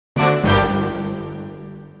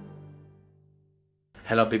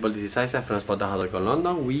Hello people, this is Isaac from Spotahome,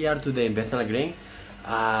 London. We are today in Bethnal Green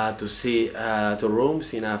to see two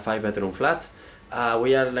rooms in a 5-bedroom flat.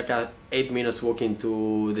 We are like 8 minutes walking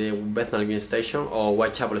to the Bethnal Green station, or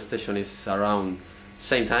Whitchapel station is around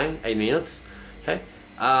same time, 8 minutes. Okay,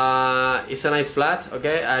 it's a nice flat.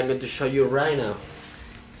 Okay, I'm going to show you right now.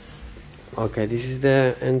 Okay, this is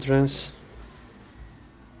the entrance.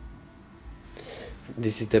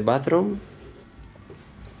 This is the bathroom.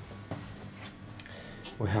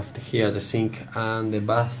 We have here the sink and the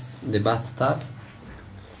bathtub,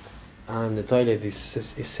 and the toilet is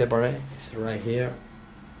separate. It's right here.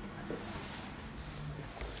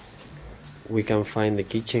 We can find the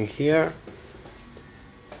kitchen here.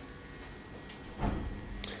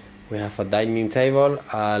 We have a dining table,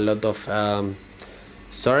 a lot of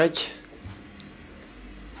storage.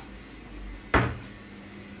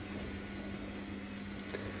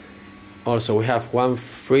 Also, we have one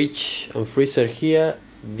fridge and freezer here.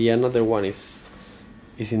 The another one is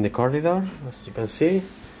in the corridor, as you can see.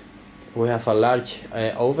 We have a large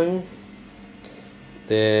oven,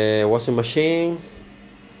 the washing machine.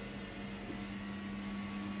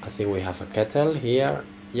 I think we have a kettle here,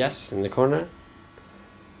 yes, in the corner.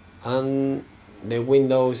 And the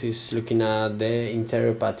windows is looking at the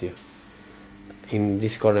interior patio. In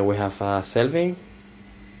this corner we have a shelving.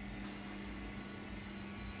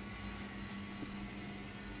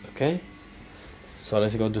 Okay, so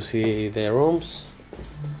let's go to see the rooms.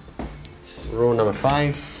 It's room number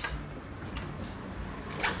 5.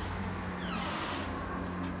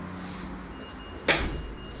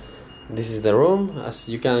 This is the room. As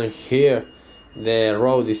you can hear, the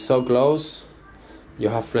road is so close. You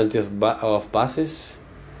have plenty of buses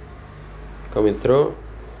coming through.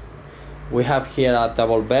 We have here a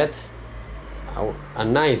double bed, a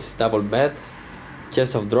nice double bed,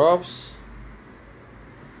 chest of drawers,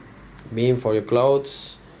 bin for your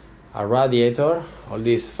clothes, a radiator. All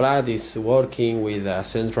this flat is working with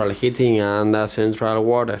central heating and central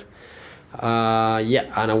water.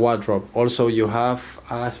 Yeah, and a wardrobe. Also, you have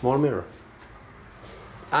a small mirror,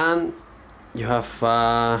 and you have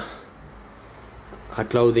a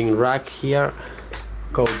clothing rack here,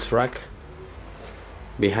 coats rack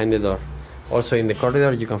behind the door. Also, in the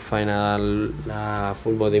corridor, you can find a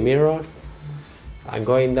full body mirror. And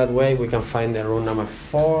going that way, we can find the room number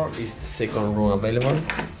 4. Is the second room available.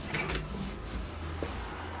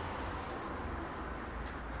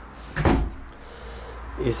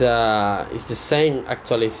 It's the same,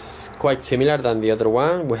 actually it's quite similar than the other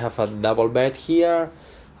one. We have a double bed here,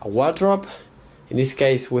 a wardrobe. In this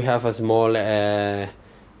case we have a small bed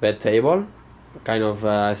table, kind of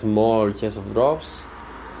a small chest of drawers,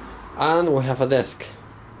 and we have a desk.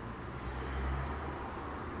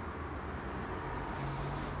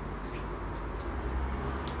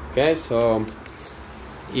 Okay, so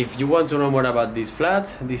if you want to know more about this flat,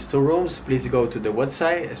 these two rooms, please go to the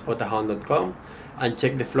website spotahome.com and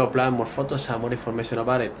check the floor plan, more photos and more information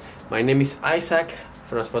about it. My name is Isaac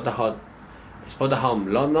from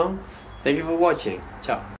Spotahome, London. Thank you for watching.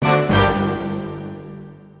 Ciao.